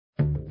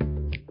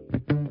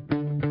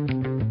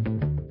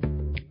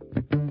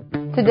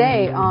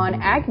Today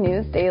on Ag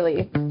News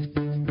Daily.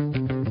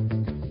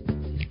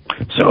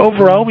 So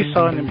overall, we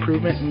saw an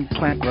improvement in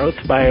plant growth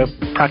by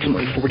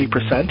approximately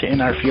 40%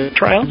 in our field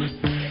trials.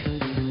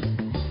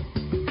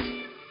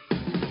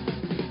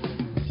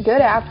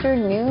 Good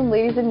afternoon,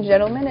 ladies and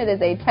gentlemen. It is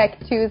a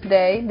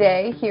TechTuesday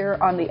day here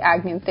on the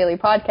Ag News Daily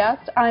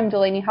podcast. I'm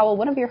Delaney Howell,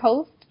 one of your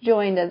hosts,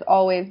 joined as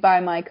always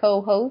by my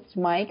co-host,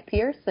 Mike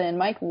Pearson.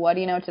 Mike, what do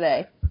you know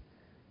today?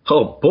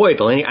 Oh, boy,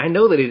 Delaney, I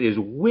know that it is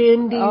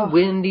windy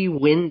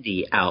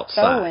outside.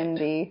 So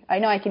windy. I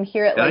know, I can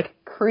hear it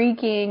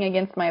creaking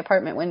against my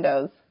apartment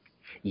windows.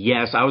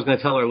 Yes, I was going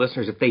to tell our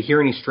listeners, if they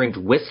hear any strange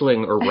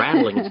whistling or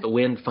rattling, it's the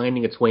wind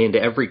finding its way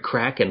into every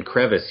crack and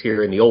crevice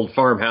here in the old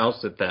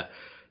farmhouse at the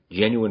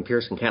Genuine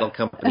Pearson Cattle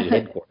Company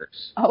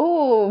headquarters.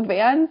 Oh,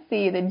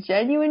 fancy, the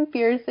Genuine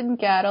Pearson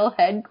Cattle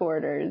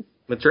headquarters.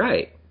 That's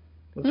right.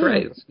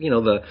 It's,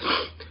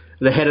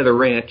 the head of the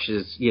ranch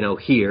is,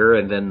 here,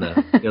 and then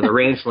the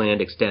ranch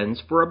land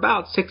extends for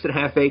about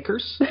 6.5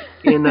 acres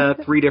in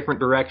 3 different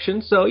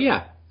directions. So,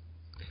 yeah.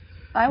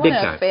 I want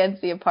a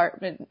fancy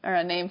apartment, or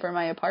a name for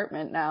my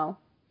apartment now.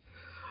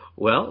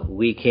 Well,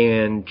 we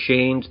can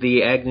change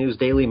the Ag News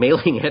Daily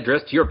mailing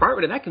address to your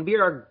apartment, and that can be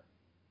our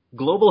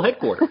global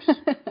headquarters.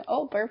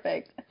 Oh,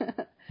 perfect.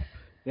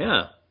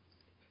 Yeah.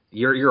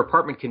 Your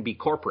apartment can be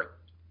corporate.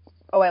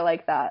 Oh, I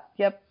like that.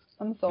 Yep.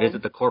 I'm sold.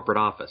 Visit the corporate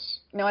office.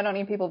 No, I don't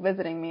need people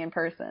visiting me in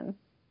person.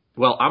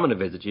 Well, I'm going to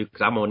visit you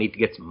because I'm going to need to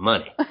get some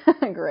money.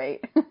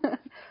 Great.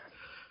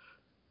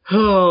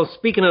 Oh,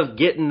 speaking of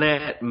getting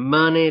that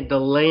money,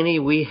 Delaney,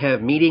 we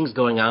have meetings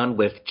going on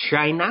with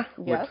China.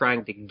 Yes. We're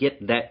trying to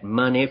get that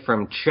money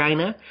from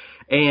China.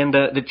 And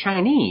the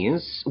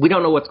Chinese, we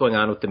don't know what's going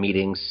on with the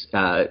meetings.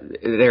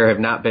 There have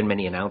not been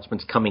many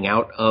announcements coming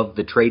out of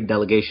the trade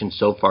delegation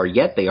so far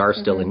yet. They are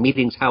still in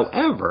meetings.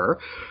 However,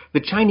 the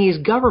Chinese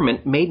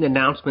government made an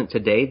announcement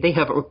today. They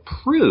have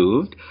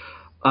approved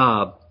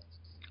 5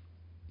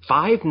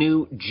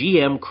 new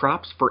GM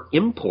crops for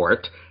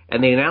import,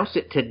 and they announced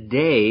it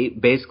today,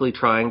 basically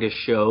trying to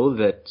show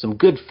that some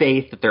good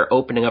faith that they're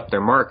opening up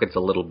their markets a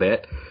little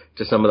bit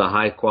to some of the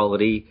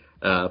high-quality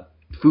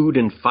food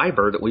and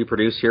fiber that we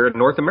produce here in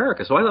North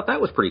America. So I thought that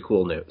was pretty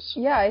cool news.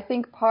 Yeah, I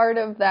think part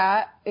of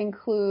that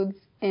includes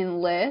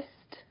Enlist,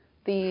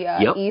 the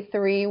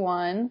E3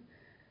 one,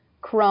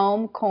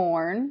 Chrome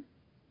corn.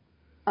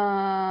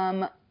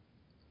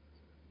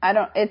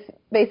 It's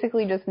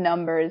basically just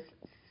numbers.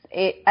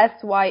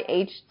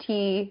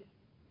 SYHTOH2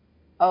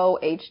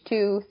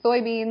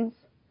 soybeans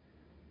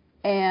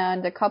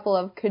and a couple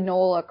of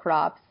canola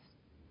crops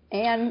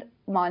and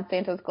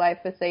Monsanto's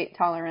glyphosate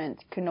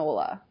tolerant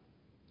canola.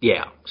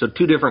 Yeah, so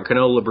 2 different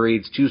canola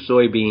breeds, 2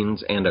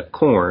 soybeans, and a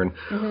corn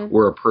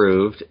were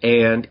approved.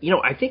 And,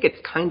 I think it's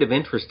kind of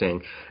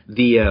interesting.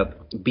 The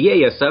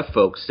BASF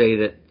folks say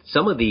that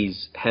some of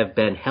these have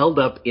been held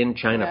up in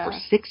China for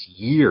 6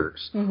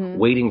 years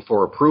waiting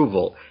for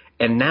approval.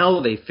 And now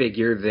they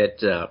figure that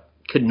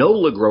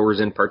canola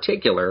growers in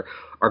particular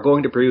are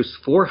going to produce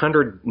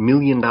 $400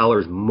 million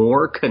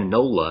more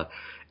canola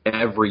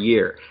every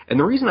year. And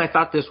the reason I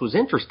thought this was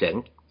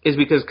interesting is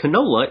because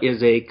canola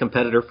is a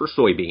competitor for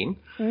soybean.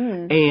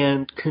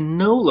 And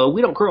canola,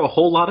 we don't grow a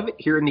whole lot of it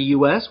here in the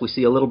U.S. We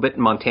see a little bit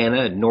in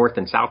Montana and North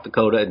and South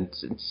Dakota and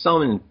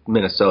some in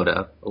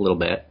Minnesota a little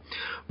bit.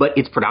 But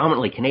it's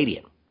predominantly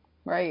Canadian.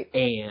 Right.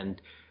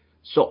 And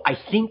so I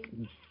think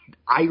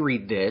I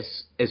read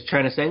this as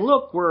China saying,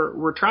 look,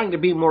 we're trying to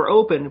be more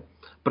open,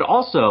 but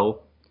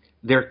also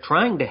they're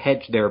trying to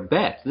hedge their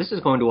bets. This is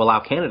going to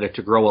allow Canada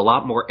to grow a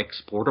lot more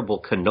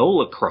exportable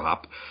canola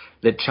crop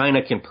that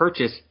China can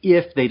purchase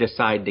if they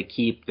decide to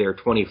keep their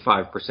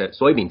 25%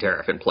 soybean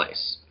tariff in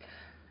place.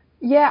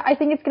 Yeah, I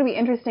think it's going to be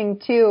interesting,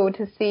 too,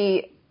 to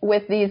see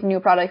with these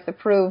new products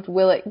approved,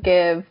 will it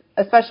give,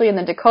 especially in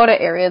the Dakota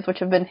areas, which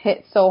have been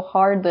hit so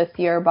hard this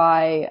year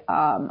by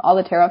all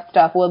the tariff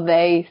stuff, will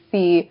they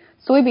see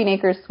soybean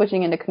acres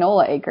switching into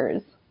canola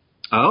acres?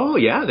 Oh,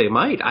 yeah, they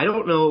might. I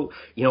don't know.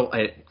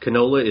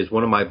 Canola is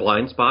one of my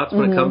blind spots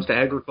when it comes to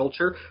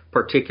agriculture,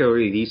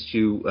 particularly these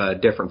 2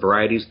 different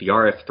varieties, the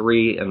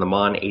RF3 and the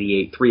MON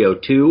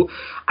 88302.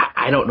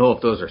 I don't know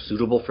if those are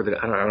suitable for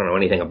I don't know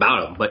anything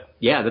about them. But,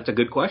 yeah, that's a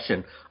good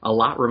question. A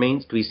lot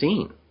remains to be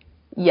seen.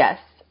 Yes.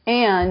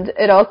 And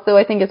it also,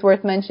 I think it's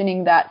worth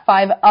mentioning that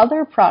 5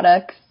 other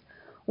products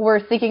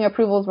seeking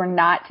approvals were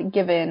not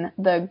given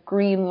the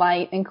green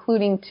light,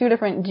 including 2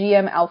 different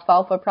GM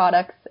alfalfa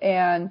products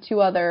and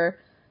 2 other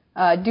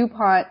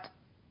DuPont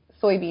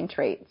soybean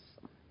traits.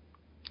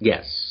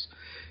 Yes.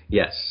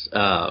 2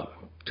 of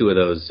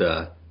those,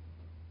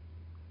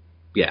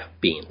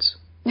 beans.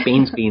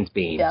 Beans.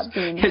 Yeah,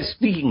 beans.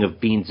 Speaking of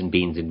beans and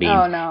beans and beans.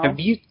 Oh, no. Have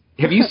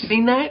you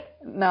seen that?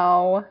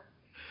 No.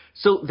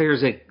 So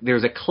there's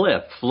a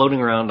clip floating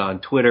around on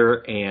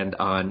Twitter and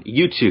on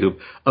YouTube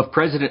of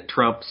President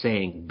Trump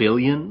saying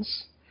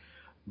billions,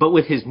 but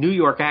with his New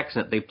York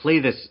accent, they play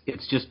this.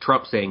 It's just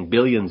Trump saying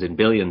billions and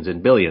billions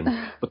and billions.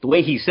 But the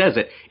way he says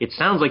it, it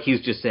sounds like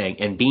he's just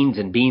saying and beans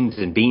and beans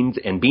and beans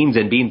and beans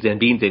and beans and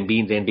beans and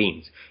beans and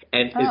beans.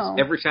 And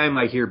every time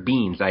I hear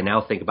beans, I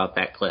now think about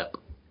that clip.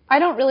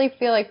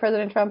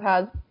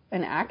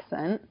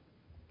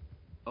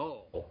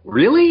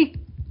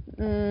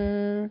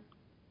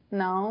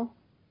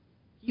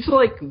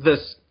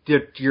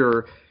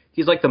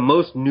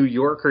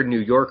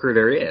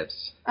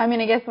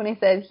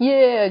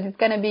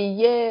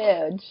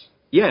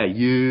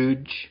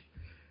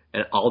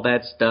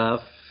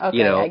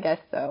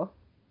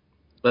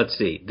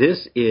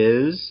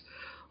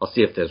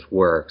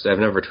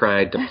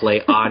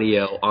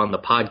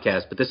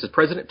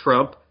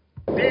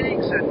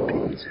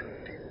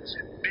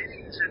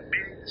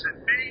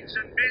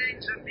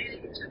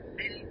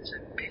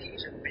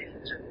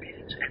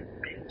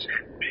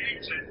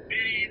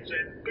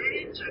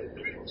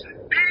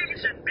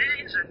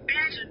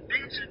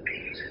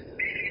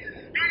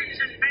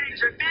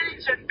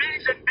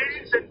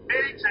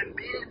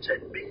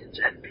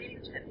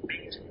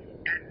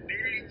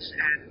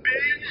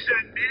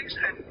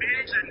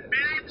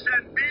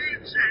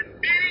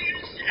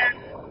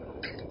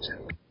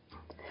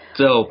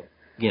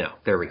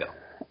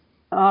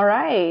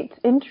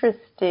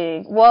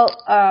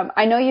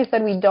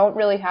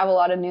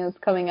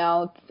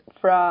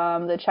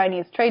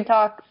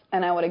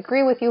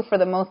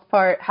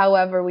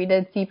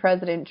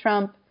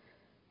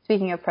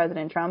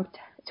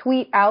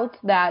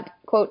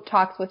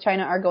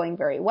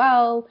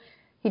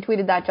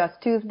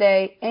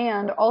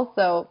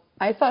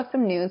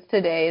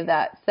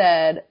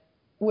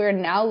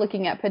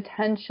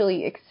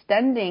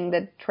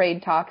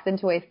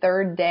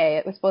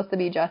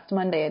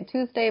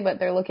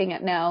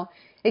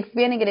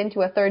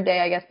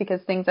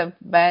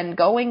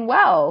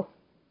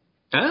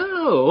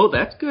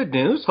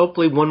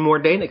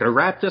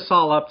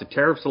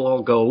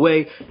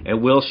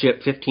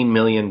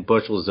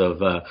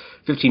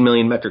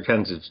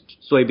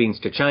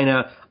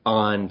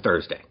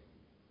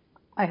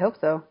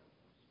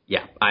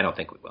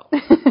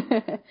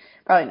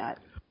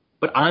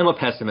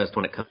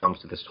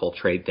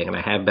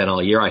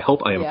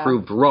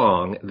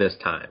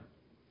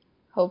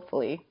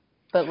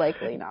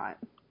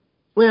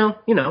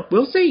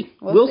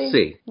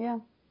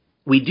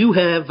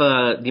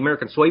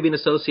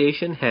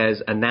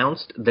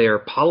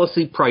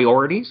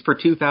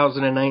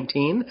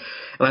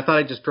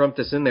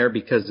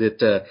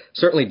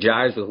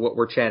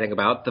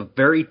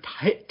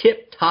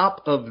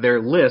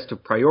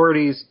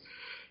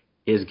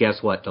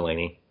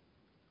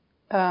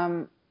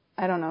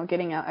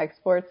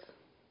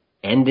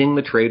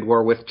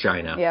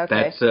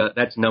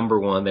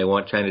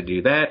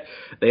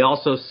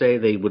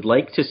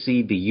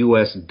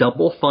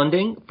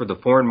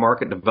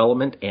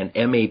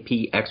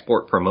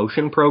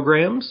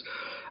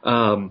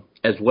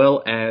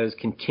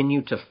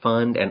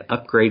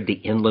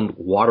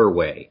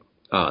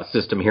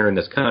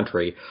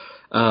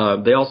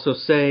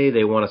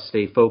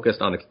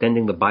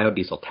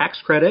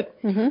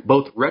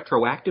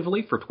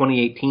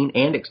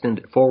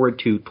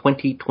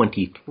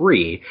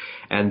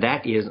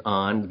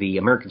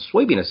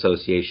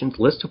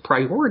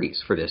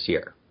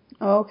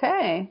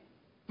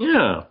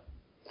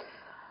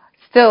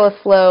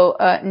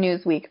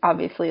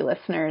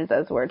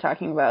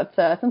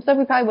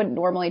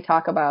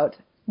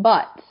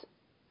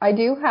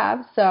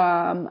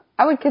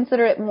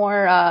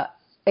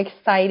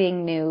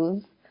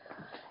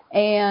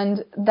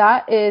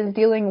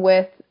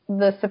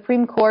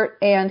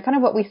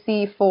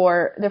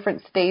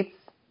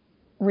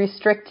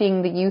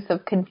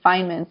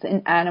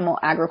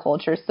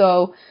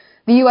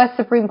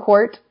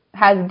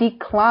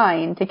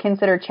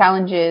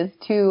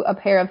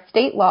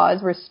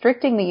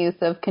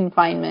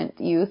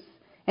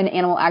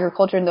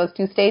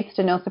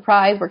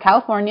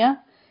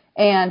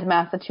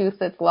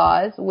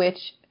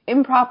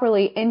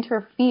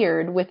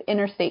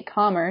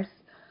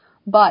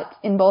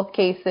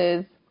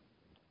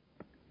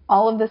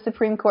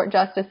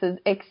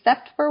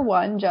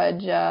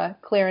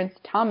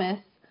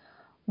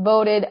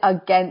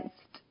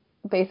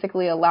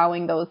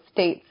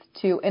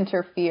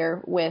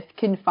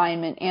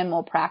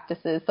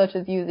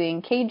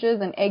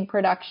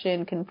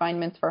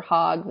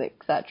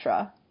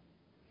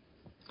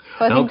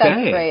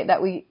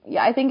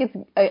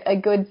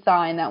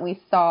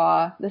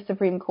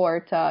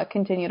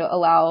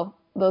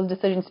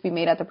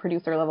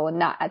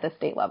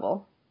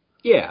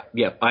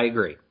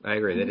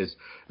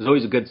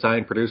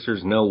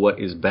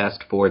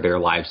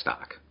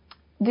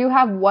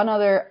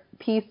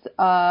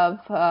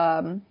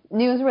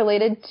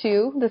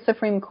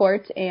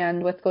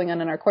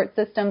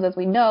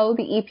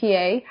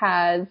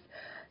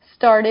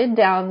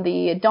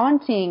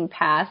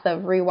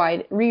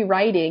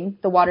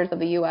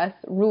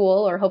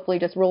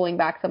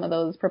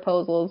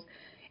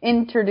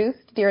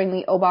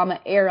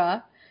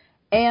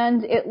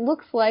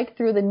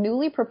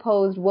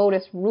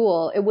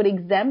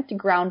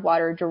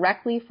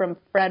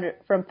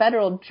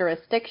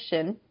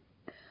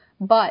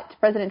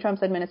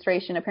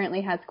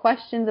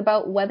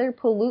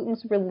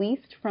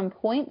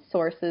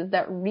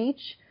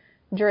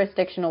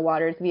 jurisdictional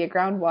waters via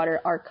groundwater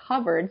are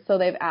covered. So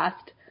they've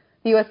asked,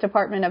 the U.S.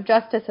 Department of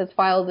Justice has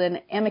filed an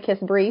amicus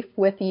brief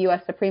with the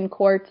U.S. Supreme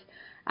Court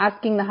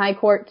asking the High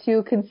Court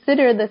to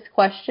consider this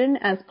question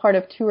as part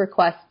of 2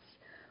 requests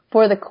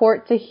for the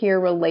court to hear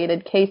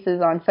related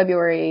cases. On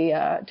February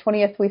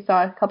 20th, we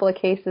saw a couple of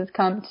cases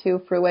come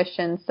to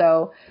fruition.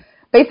 So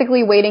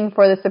basically waiting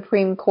for the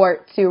Supreme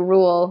Court to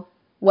rule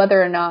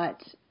whether or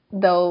not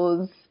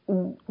those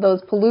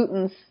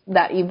pollutants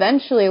that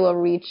eventually will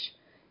reach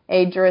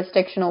a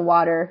jurisdictional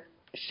water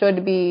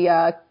should be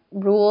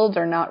ruled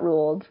or not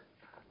ruled.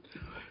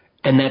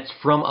 And that's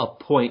from a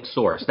point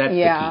source. That's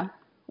the key.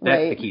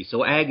 That's the key.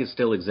 So ag is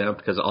still exempt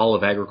because all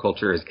of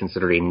agriculture is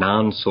considered a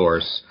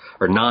non-source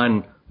or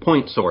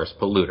non-point source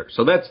polluter.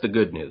 So that's the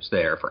good news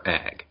there for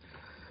ag.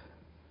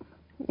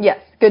 Yes,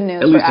 good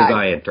news at least for ag. As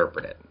I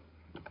interpret it.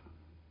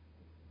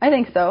 I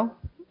think so.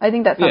 I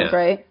think that sounds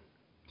right.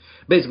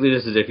 Basically,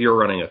 this is if you're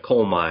running a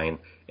coal mine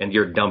and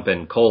you're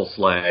dumping coal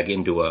slag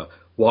into a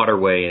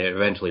waterway and it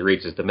eventually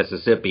reaches the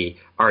Mississippi,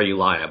 are you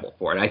liable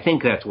for it? I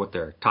think that's what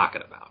they're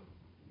talking about.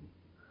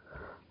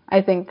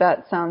 I think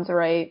that sounds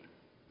right.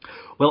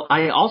 Well,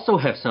 I also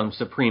have some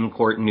Supreme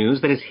Court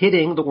news that is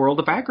hitting the world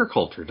of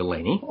agriculture,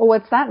 Delaney.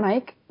 What's that,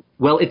 Mike?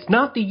 Well, it's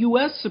not the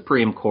U.S.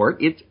 Supreme Court.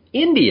 It's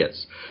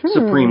India's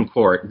Supreme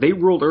Court. They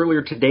ruled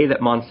earlier today that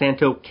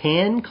Monsanto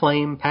can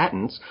claim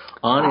patents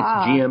on its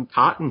GM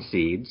cotton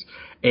seeds.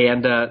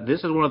 And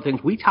this is one of the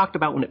things we talked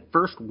about when it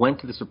first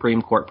went to the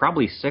Supreme Court,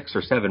 probably 6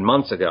 or 7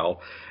 months ago.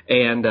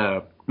 And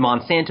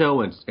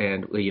Monsanto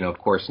and of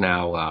course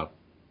now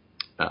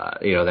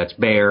that's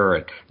Bayer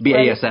and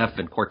BASF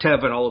and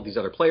Corteva and all of these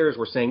other players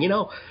were saying,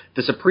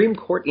 the Supreme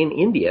Court in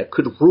India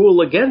could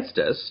rule against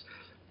us,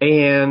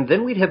 and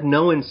then we'd have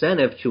no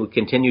incentive to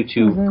continue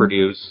to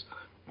produce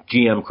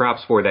GM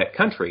crops for that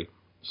country.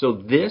 So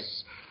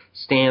this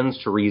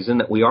stands to reason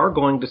that we are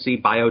going to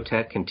see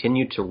biotech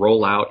continue to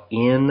roll out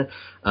in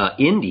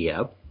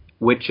India,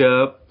 which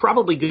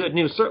probably good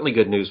news, certainly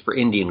good news for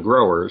Indian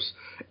growers,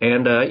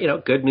 and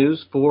good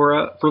news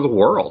for the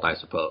world, I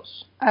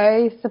suppose.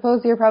 I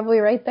suppose you're probably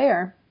right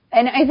there,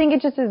 and I think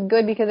it just is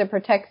good because it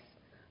protects.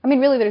 I mean,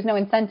 really, there's no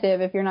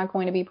incentive if you're not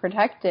going to be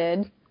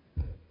protected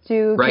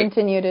to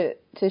continue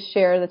to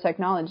share the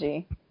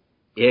technology.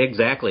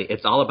 Exactly,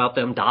 it's all about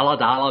them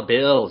dollar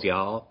bills,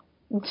 y'all.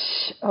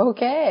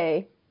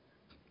 Okay.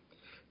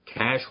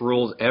 Cash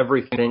rules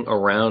everything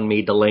around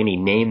me. Delaney,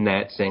 name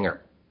that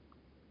singer.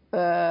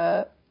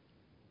 I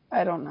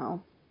don't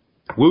know.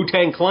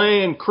 Wu-Tang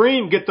Clan,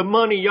 Cream, get the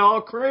money,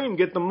 y'all. Cream,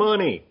 get the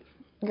money.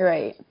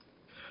 Great.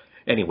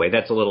 Anyway,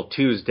 that's a little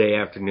Tuesday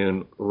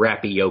afternoon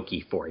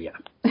rappy-okey for you.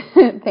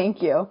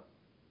 Thank you.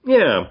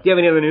 Yeah. Do you have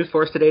any other news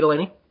for us today,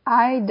 Delaney?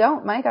 I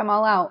don't, Mike. I'm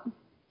all out.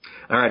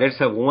 All right, I just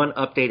have one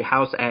update.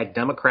 House Ag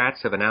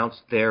Democrats have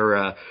announced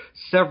their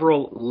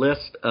several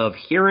list of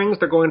hearings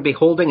they're going to be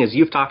holding. As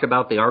you've talked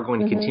about, they are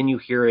going to continue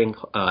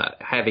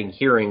having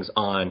hearings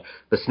on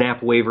the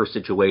SNAP waiver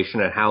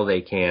situation and how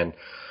they can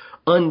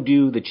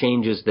undo the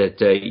changes that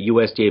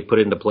USDA put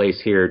into place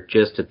here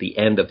just at the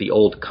end of the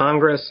old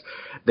Congress.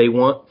 They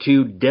want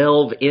to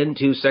delve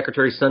into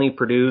Secretary Sonny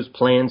Perdue's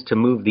plans to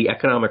move the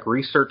Economic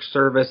Research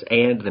Service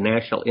and the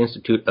National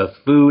Institute of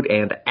Food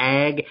and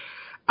Ag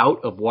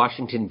out of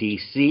Washington,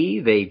 D.C.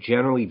 They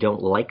generally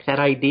don't like that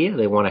idea.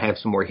 They want to have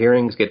some more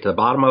hearings, get to the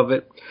bottom of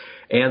it.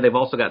 And they've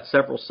also got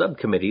several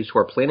subcommittees who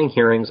are planning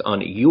hearings on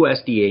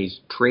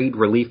USDA's trade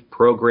relief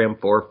program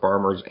for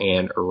farmers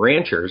and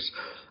ranchers.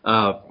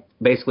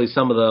 Basically,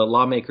 some of the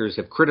lawmakers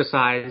have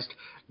criticized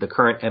the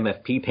current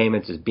MFP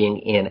payments as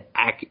being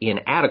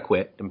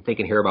inadequate. I'm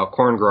thinking here about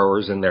corn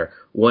growers and their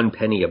 1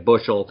 penny a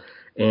bushel.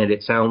 And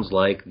it sounds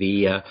like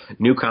the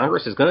new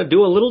Congress is going to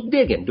do a little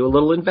digging, do a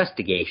little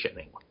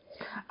investigating.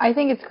 I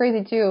think it's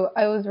crazy, too.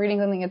 I was reading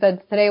something that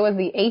said today was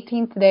the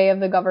 18th day of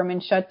the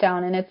government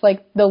shutdown, and it's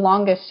like the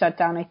longest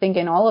shutdown, I think,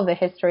 in all of the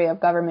history of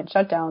government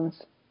shutdowns.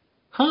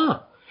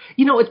 Huh.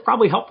 It's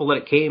probably helpful that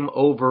it came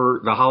over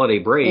the holiday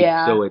break,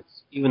 so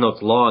it's even though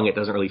it's long, it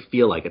doesn't really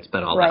feel like it's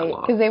been all that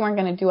long. Right, because they weren't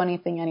going to do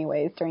anything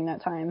anyways during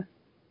that time.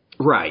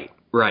 Right.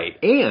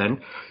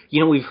 And,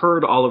 we've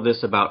heard all of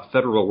this about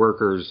federal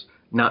workers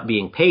not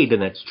being paid,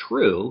 and that's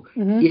true.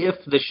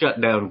 If the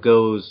shutdown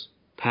goes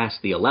past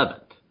the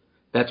 11th.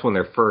 That's when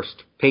their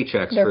first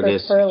paychecks for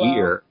this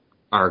year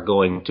are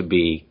going to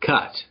be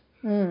cut.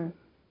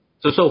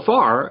 So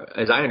far,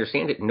 as I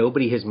understand it,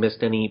 nobody has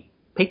missed any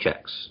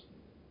paychecks.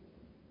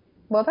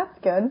 Well, that's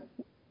good.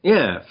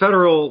 Yeah,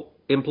 federal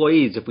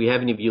employees, if we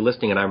have any of you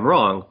listening and I'm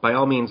wrong, by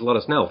all means let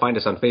us know. Find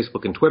us on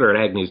Facebook and Twitter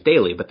at Ag News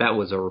Daily, but that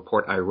was a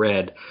report I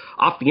read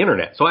off the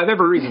internet, so I have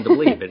every reason to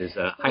believe it is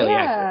highly accurate.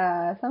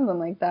 Yeah, something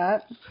like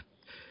that.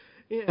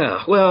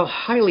 Yeah, well,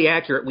 highly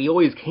accurate. We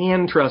always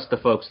can trust the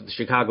folks at the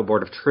Chicago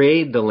Board of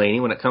Trade, Delaney,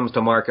 when it comes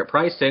to market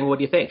pricing. What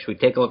do you think? Should we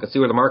take a look and see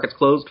where the market's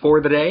closed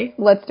for the day?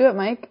 Let's do it,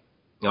 Mike.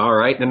 All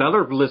right.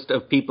 Another list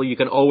of people you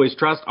can always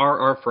trust are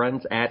our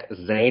friends at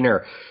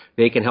Zaner.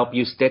 They can help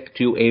you stick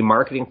to a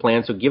marketing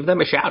plan, so give them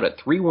a shout at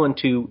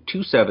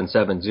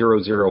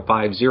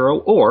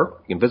 312-277-0050, or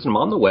you can visit them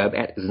on the web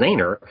at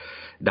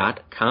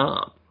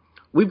Zaner.com.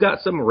 We've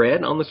got some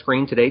red on the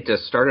screen today to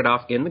start it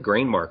off in the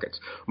grain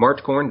markets.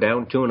 March corn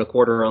down 2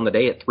 1/4 on the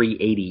day at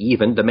 380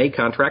 even. The May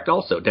contract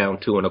also down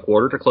 2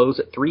 1/4 to close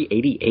at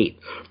 388.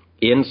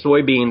 In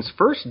soybeans,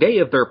 first day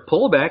of their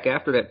pullback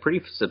after that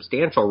pretty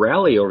substantial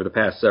rally over the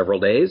past several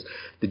days.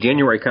 The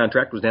January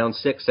contract was down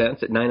 6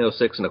 cents at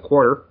 906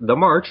 1/4. The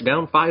March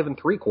down 5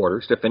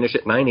 3/4 to finish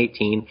at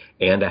 918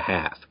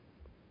 1/2.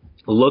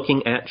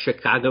 Looking at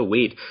Chicago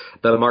wheat,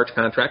 the March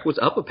contract was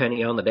up a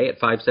penny on the day at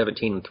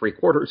 517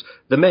 3/4.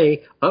 The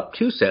May up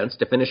 2 cents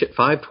to finish at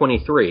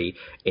 523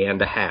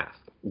 1/2.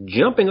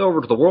 Jumping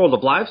over to the world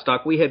of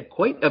livestock, we had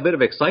quite a bit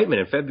of excitement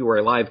in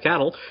February live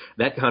cattle.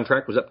 That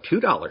contract was up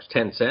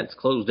 $2.10,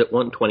 closed at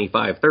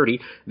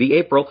 $125.30. The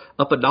April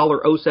up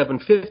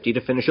 $1.0750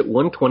 to finish at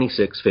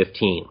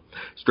 $126.15.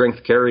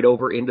 Strength carried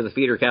over into the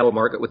feeder cattle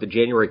market with the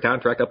January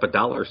contract up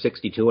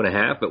 $1.62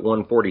 1/2 at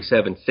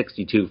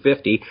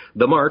 $147.6250.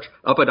 The March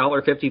up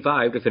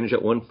 $1.55 to finish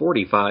at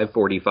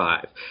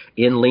 $145.45.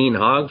 In lean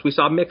hogs, we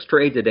saw mixed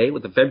trade today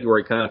with the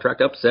February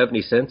contract up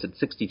 70 cents at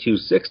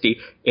 $62.60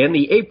 and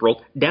the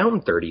April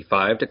down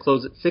 35 to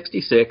close at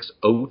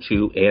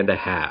 66.02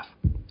 1/2.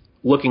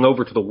 Looking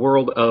over to the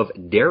world of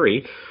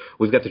dairy,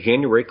 we've got the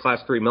January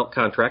Class 3 milk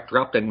contract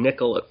dropped a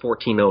nickel at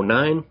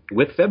 14.09,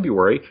 with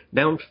February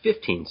down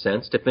 15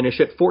 cents to finish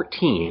at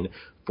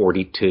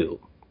 14.42.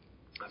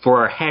 For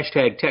our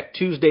hashtag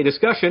TechTuesday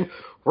discussion,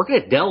 we're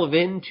going to delve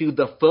into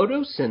the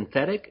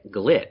photosynthetic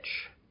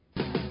glitch.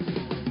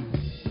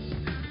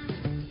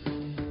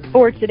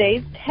 For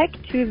today's Tech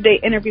Tuesday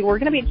interview, we're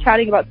going to be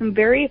chatting about some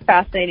very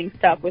fascinating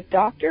stuff with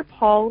Dr.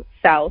 Paul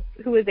South,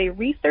 who is a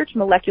research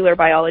molecular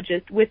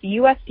biologist with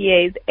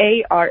USDA's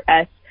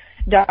ARS.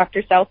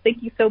 Dr. South,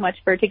 thank you so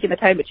much for taking the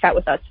time to chat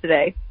with us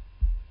today.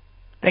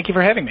 Thank you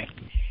for having me.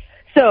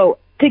 So,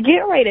 to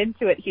get right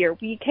into it here,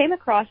 we came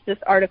across this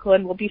article,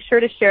 and we'll be sure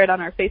to share it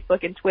on our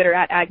Facebook and Twitter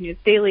at Ag News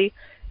Daily.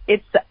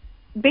 It's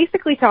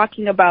basically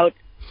talking about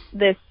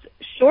this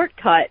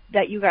shortcut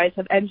that you guys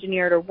have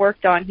engineered or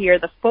worked on here,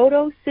 the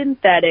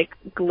photosynthetic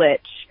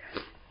glitch.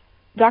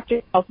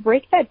 Dr. South,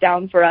 break that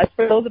down for us.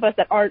 For those of us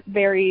that aren't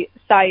very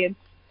science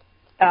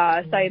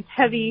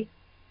heavy,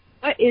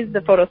 what is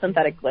the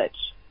photosynthetic glitch?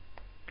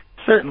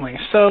 Certainly.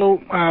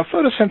 So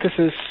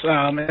photosynthesis,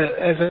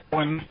 as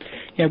everyone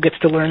gets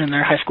to learn in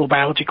their high school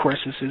biology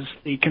courses, is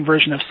the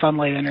conversion of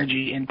sunlight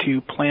energy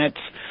into plants,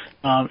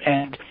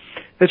 and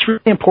it's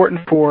really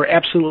important for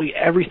absolutely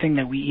everything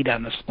that we eat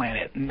on this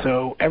planet. And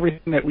so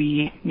everything that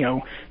we,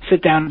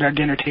 sit down at our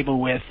dinner table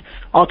with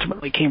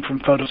ultimately came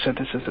from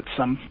photosynthesis at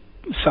some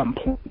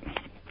point.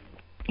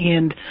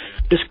 And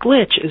this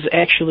glitch is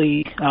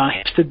actually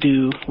has to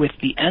do with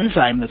the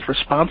enzyme that's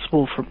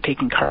responsible for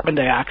taking carbon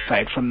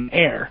dioxide from the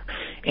air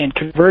and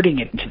converting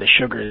it into the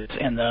sugars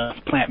and the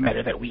plant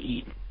matter that we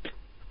eat.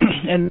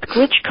 And the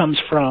glitch comes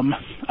from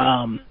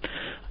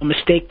a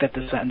mistake that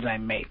this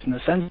enzyme makes. And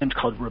this enzyme is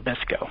called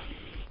Rubisco.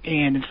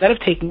 And instead of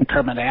taking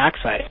carbon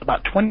dioxide,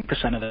 about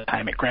 20% of the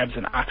time it grabs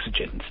an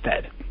oxygen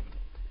instead.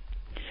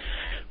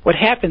 What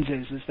happens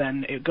is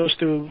then it goes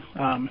through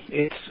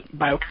its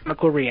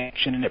biochemical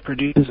reaction and it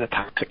produces a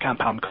toxic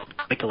compound called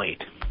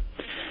glycolate.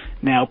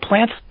 Now,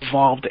 plants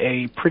evolved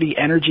a pretty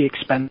energy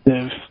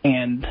expensive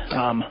and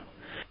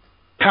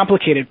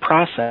complicated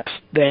process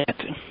that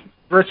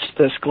converts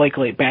this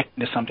glycolate back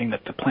into something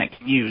that the plant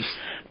can use,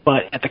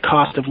 but at the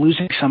cost of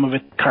losing some of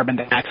its carbon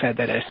dioxide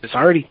that it has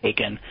already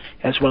taken,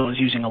 as well as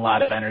using a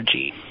lot of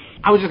energy.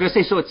 I was just going to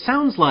say, so it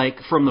sounds like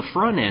from the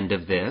front end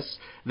of this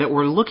that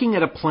we're looking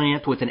at a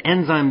plant with an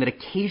enzyme that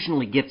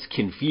occasionally gets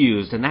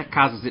confused, and that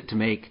causes it to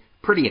make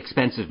pretty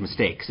expensive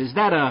mistakes. Is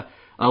that a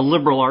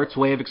liberal arts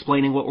way of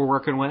explaining what we're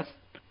working with?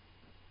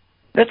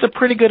 That's a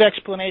pretty good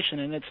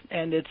explanation,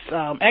 and it's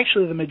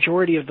actually the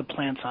majority of the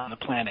plants on the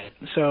planet.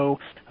 So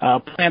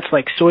plants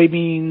like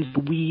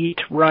soybeans,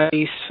 wheat,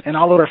 rice, and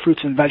all of our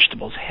fruits and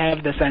vegetables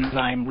have this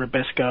enzyme,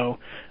 Rubisco,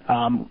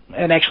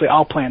 and actually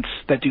all plants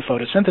that do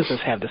photosynthesis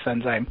have this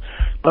enzyme.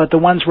 But the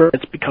ones where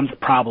it becomes a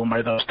problem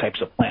are those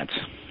types of plants.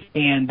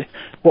 And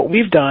what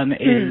we've done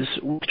is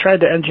we've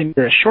tried to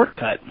engineer a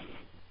shortcut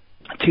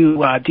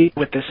to deal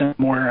with this in a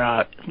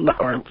more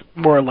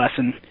or less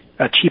in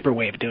a cheaper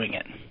way of doing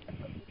it.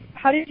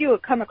 How did you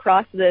come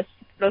across this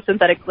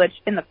photosynthetic glitch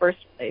in the first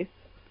place?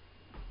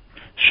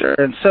 Sure.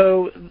 And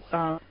so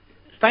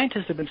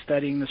scientists have been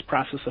studying this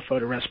process of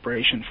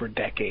photorespiration for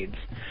decades.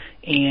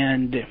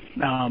 And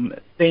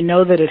they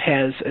know that it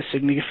has a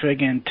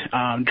significant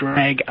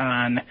drag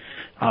on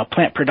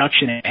plant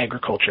production in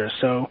agriculture.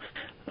 So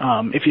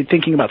if you're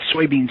thinking about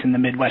soybeans in the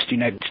Midwest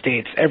United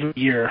States, every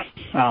year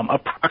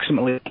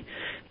approximately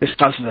this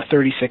causes a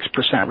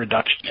 36%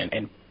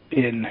 reduction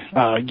in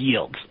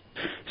yields.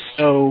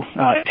 So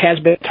it has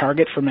been a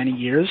target for many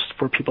years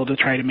for people to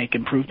try to make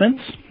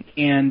improvements.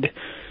 And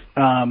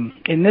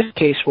in this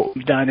case, what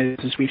we've done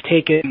is we've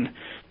taken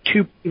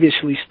two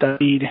previously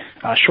studied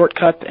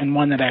shortcut and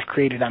one that I've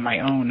created on my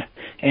own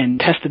and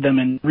tested them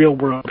in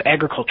real-world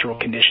agricultural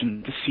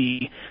conditions to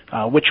see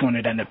which one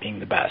would end up being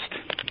the best.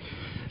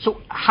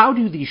 So how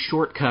do these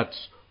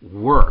shortcuts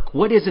work?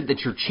 What is it that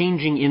you're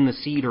changing in the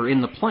seed or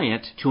in the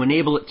plant to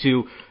enable it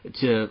to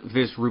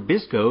this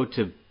rubisco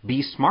to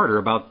be smarter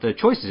about the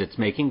choices it's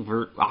making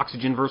for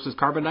oxygen versus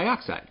carbon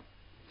dioxide?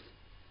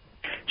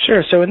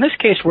 Sure. So in this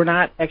case, we're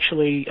not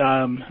actually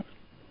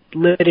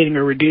limiting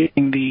or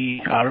reducing the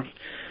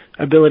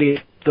ability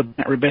of the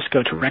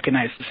rubisco to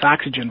recognize this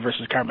oxygen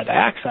versus carbon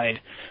dioxide,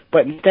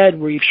 but instead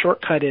we've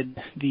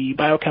shortcutted the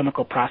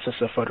biochemical process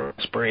of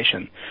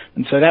photorespiration.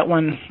 And so that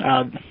one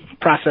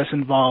process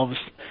involves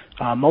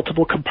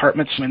multiple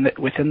compartments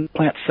within the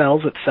plant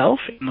cells itself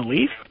in the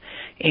leaf.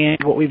 And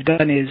what we've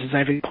done is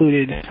I've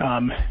included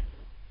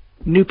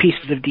new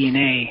pieces of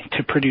DNA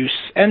to produce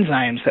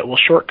enzymes that will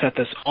shortcut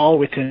this all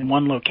within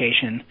one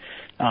location,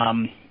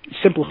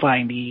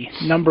 simplifying the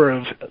number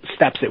of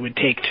steps it would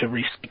take to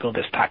recycle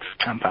this toxic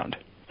compound.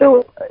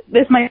 So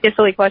this might be a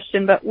silly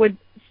question, but would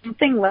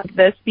something like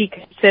this be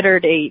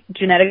considered a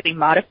genetically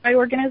modified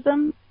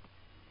organism?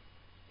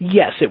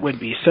 Yes, it would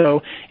be.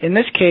 So in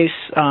this case,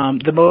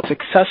 the most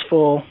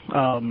successful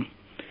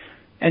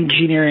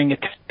engineering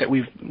attempt that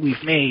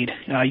we've made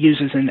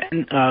uses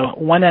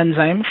one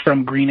enzyme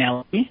from green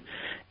algae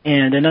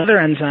and another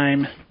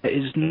enzyme that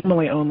is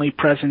normally only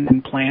present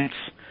in plants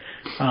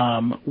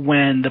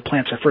when the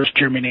plants are first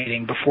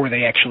germinating before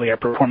they actually are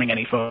performing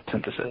any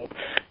photosynthesis.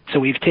 So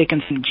we've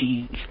taken some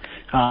genes,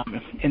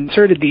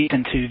 inserted these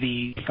into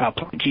the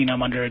plant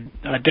genome under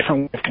a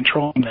different way of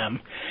controlling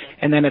them,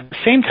 and then at the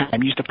same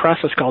time used a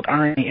process called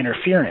RNA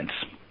interference.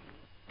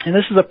 And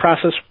this is a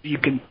process where you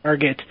can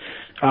target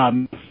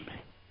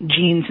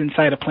genes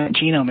inside a plant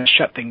genome and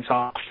shut things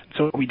off.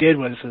 So what we did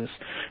was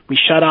we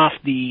shut off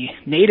the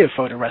native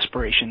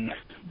photorespiration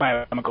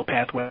biochemical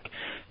pathway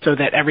so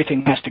that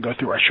everything has to go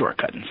through our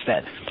shortcut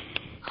instead.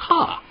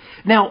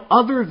 Now,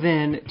 other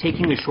than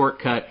taking the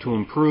shortcut to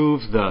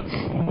improve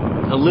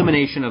the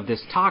elimination of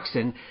this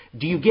toxin,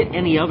 do you get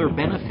any other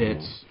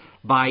benefits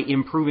by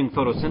improving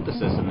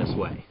photosynthesis in this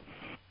way?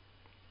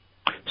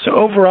 So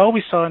overall,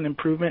 we saw an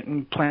improvement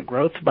in plant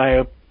growth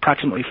by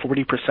approximately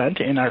 40%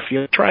 in our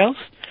field trials.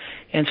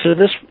 And so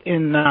this,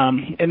 in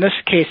this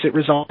case, it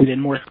resulted in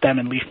more stem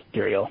and leaf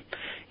material,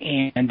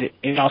 and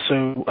it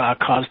also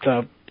caused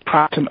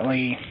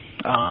approximately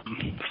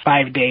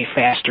 5-day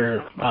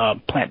faster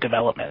plant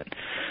development.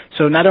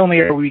 So not only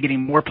are we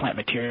getting more plant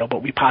material,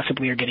 but we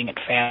possibly are getting it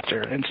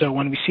faster. And so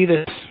when we see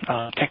this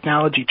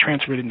technology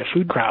transferred into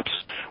food crops,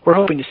 we're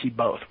hoping to see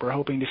both. We're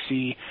hoping to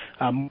see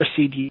more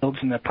seed yields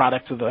in the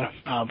products of the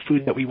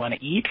food that we want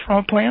to eat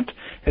from a plant,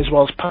 as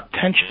well as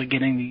potentially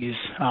getting these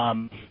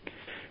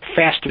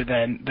faster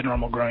than the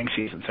normal growing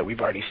seasons that we've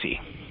already seen.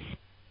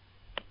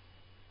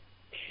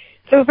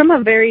 So from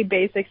a very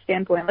basic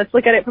standpoint, let's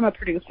look at it from a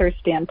producer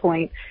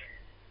standpoint.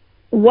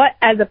 What,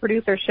 as a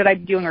producer, should I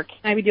be doing or can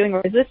I be doing,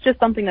 or is this just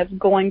something that's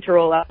going to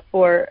roll out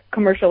for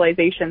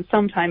commercialization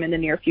sometime in the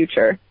near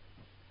future?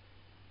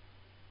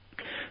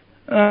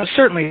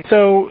 Certainly.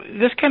 So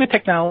this kind of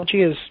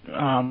technology, as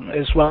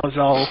well as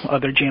all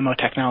other GMO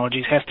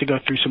technologies, has to go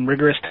through some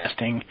rigorous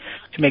testing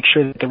to make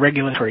sure that the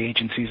regulatory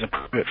agencies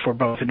approve it for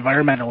both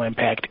environmental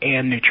impact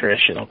and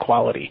nutritional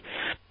quality.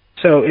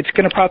 So it's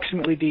going to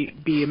approximately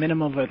be a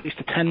minimum of at least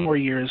 10 more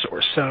years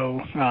or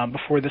so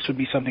before this would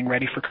be something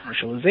ready for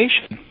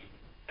commercialization.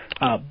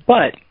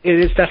 But it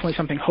is definitely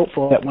something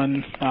hopeful that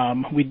when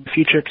we do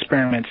future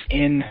experiments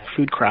in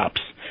food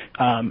crops,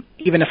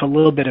 even if a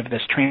little bit of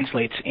this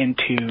translates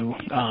into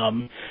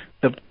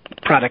the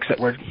products that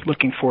we're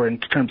looking for in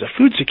terms of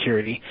food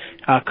security,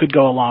 could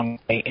go a long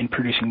way in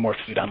producing more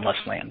food on less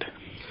land.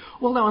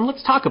 Well, now, and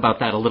let's talk about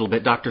that a little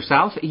bit, Dr.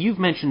 South. You've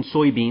mentioned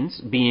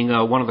soybeans being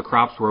one of the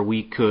crops where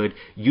we could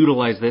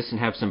utilize this and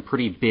have some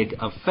pretty big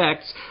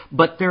effects.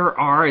 But there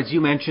are, as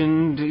you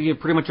mentioned,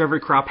 pretty much every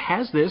crop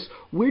has this.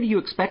 Where do you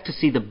expect to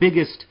see the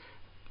biggest,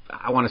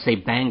 I want to say,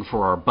 bang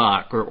for our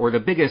buck, or the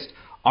biggest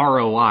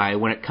ROI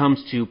when it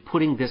comes to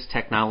putting this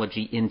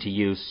technology into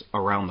use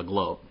around the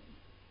globe?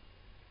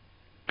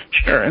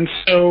 Sure. And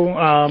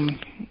so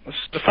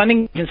the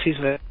funding agencies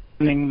that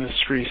this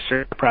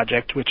research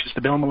project, which is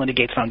the Bill and Melinda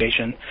Gates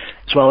Foundation,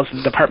 as well as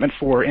the Department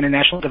for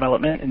International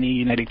Development in the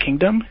United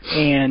Kingdom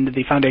and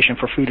the Foundation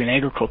for Food and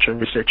Agriculture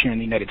Research here in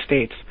the United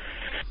States.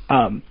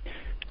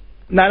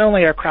 Not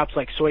only are crops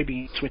like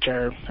soybeans, which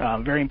are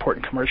very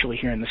important commercially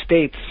here in the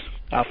States,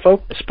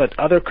 focused, but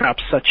other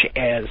crops such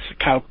as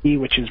cowpea,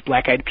 which is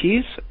black-eyed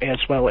peas, as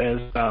well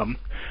as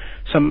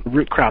some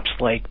root crops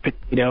like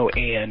potato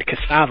and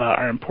cassava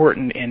are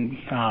important in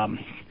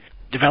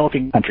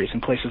developing countries in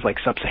places like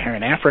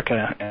sub-Saharan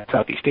Africa and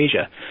Southeast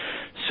Asia.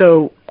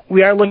 So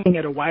we are looking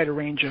at a wider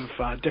range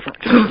of different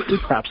food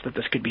crops that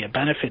this could be a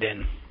benefit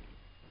in.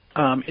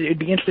 It'd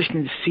be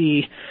interesting to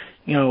see,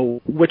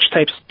 which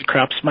types of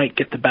crops might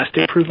get the best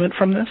improvement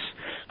from this.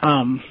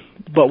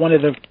 But one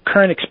of the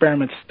current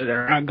experiments that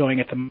are ongoing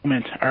at the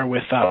moment are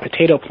with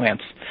potato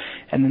plants.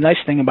 And the nice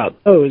thing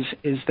about those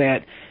is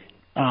that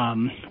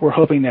we're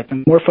hoping that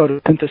the more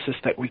photosynthesis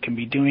that we can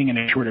be doing in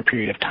a shorter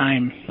period of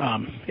time,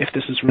 if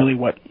this is really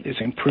what is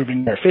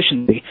improving their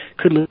efficiency,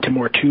 could lead to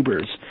more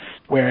tubers.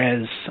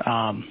 Whereas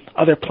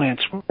other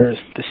plants where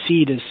the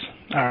seed is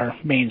our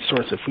main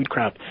source of food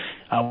crop,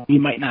 we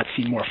might not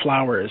see more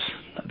flowers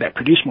that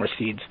produce more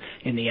seeds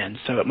in the end.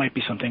 So it might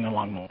be something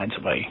along the lines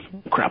of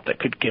a crop that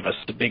could give us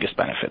the biggest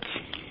benefits.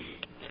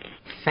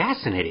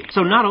 Fascinating.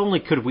 So not only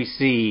could we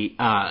see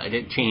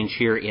a change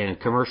here in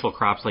commercial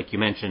crops, like you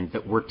mentioned,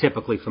 that we're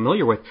typically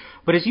familiar with,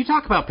 but as you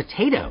talk about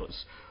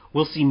potatoes,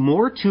 we'll see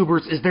more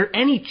tubers. Is there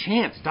any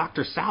chance,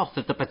 Dr. South,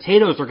 that the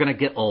potatoes are going to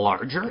get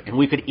larger and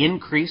we could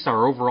increase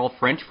our overall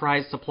French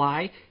fries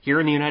supply here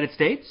in the United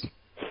States?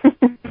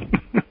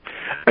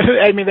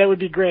 I mean, that would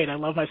be great. I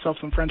love myself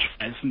some French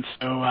fries, and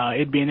so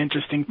it'd be an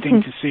interesting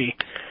thing to see.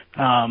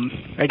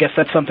 I guess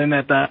that's something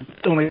that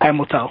only time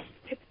will tell.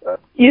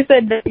 You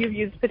said that you've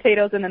used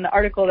potatoes, and in the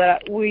article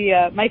that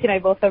Mike and I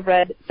both have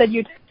read,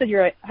 you tested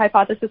your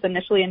hypothesis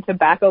initially in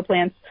tobacco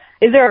plants.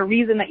 Is there a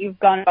reason that you've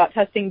gone about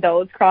testing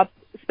those crops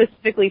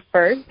specifically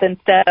first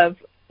instead of,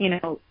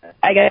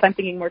 I guess I'm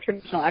thinking more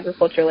traditional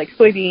agriculture like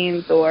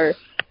soybeans or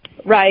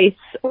rice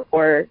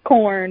or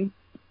corn?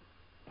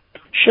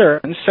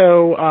 Sure. And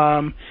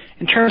so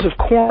in terms of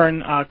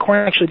corn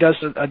actually does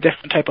a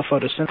different type of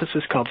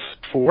photosynthesis called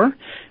TechTuesday,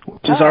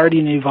 which is already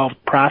an evolved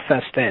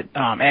process that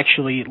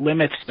actually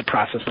limits the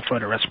process of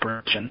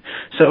photorespiration.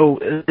 So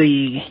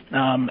the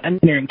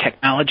engineering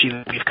technology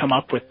that we've come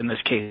up with in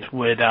this case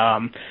would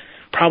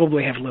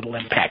probably have little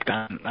impact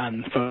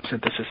on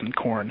photosynthesis in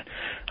corn.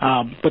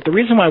 But the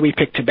reason why we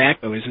picked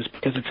tobacco is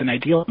because it's an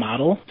ideal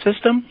model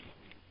system.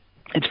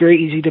 It's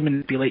very easy to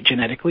manipulate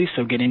genetically,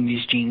 so getting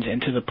these genes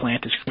into the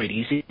plant is quite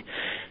easy.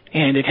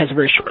 And it has a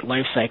very short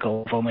life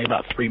cycle of only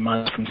about 3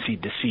 months from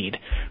seed to seed.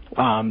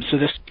 So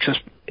this makes us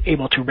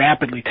able to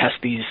rapidly test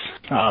these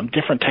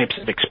different types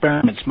of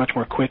experiments much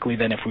more quickly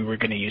than if we were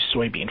going to use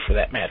soybean for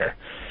that matter.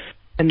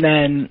 And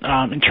then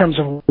in terms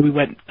of we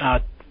went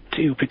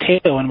to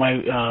potato and why,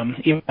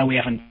 even though we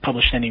haven't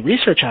published any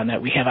research on that,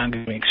 we have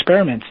ongoing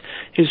experiments,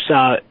 is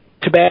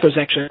tobacco is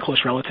actually a close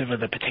relative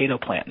of the potato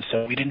plant,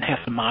 so we didn't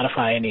have to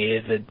modify any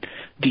of the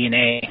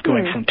DNA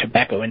going from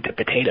tobacco into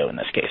potato in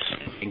this case.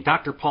 And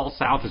Dr. Paul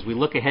South, as we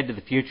look ahead to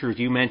the future, as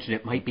you mentioned,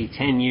 it might be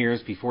 10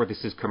 years before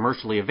this is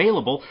commercially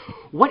available.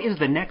 What is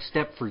the next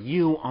step for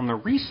you on the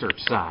research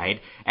side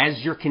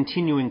as you're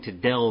continuing to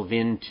delve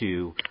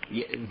into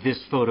this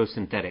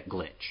photosynthetic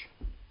glitch?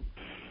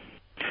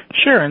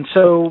 Sure, and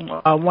so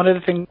one of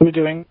the things we're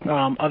doing,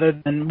 other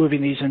than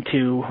moving these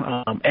into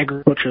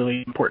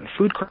agriculturally important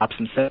food crops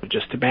instead of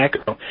just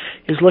tobacco,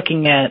 is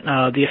looking at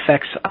the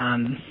effects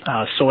on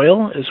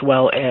soil as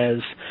well as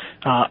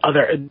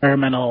other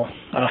environmental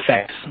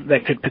effects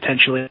that could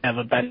potentially have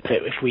a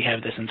benefit if we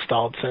have this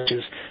installed, such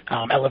as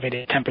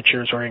elevated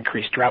temperatures or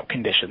increased drought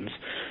conditions.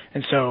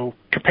 And so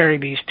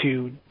comparing these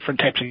two different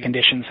types of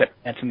conditions that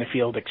plants in the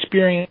field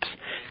experience,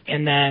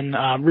 and then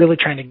really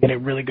trying to get a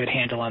really good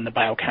handle on the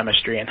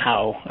biochemistry and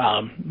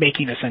how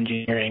making this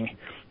engineering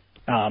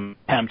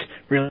attempt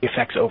really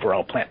affects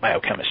overall plant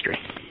biochemistry.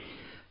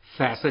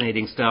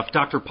 Fascinating stuff.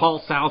 Dr.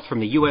 Paul South from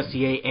the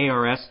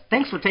USDA-ARS,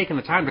 thanks for taking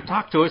the time to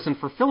talk to us and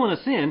for filling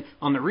us in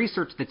on the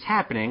research that's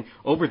happening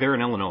over there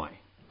in Illinois.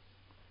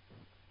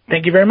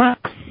 Thank you very much.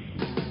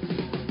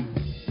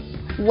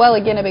 Well,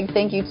 again, a big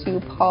thank you to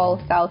Paul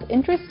South.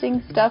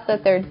 Interesting stuff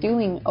that they're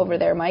doing over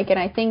there, Mike, and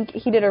I think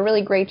he did a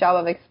really great job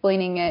of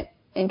explaining it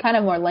in kind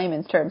of more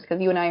layman's terms,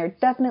 because you and I are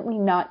definitely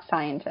not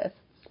scientists.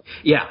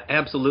 Yeah,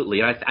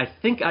 absolutely. I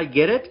think I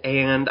get it,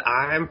 and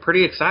I'm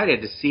pretty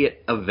excited to see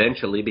it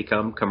eventually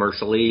become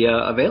commercially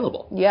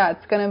available. Yeah,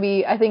 it's going to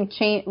be, I think,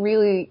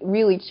 really,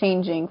 really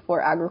changing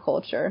for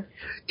agriculture.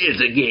 It's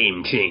a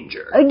game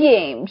changer. A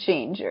game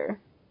changer.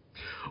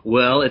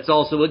 Well, it's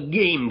also a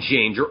game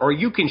changer, or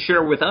you can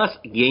share with us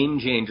game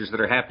changers that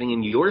are happening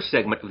in your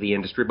segment of the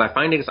industry by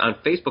finding us on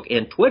Facebook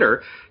and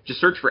Twitter. Just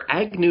search for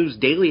Ag News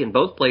Daily in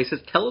both places.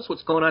 Tell us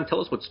what's going on.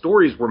 Tell us what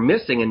stories we're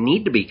missing and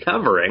need to be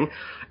covering.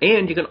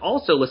 And you can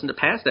also listen to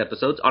past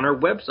episodes on our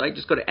website.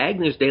 Just go to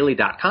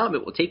agnewsdaily.com.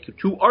 It will take you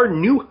to our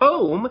new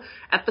home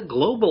at the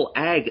Global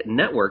Ag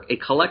Network, a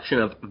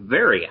collection of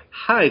very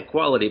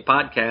high-quality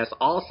podcasts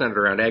all centered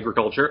around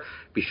agriculture.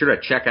 Be sure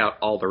to check out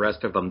all the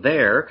rest of them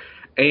there.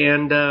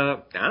 And, I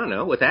don't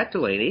know, with that,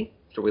 Delaney,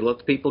 should we let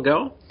the people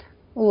go?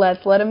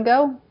 Let's let them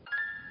go.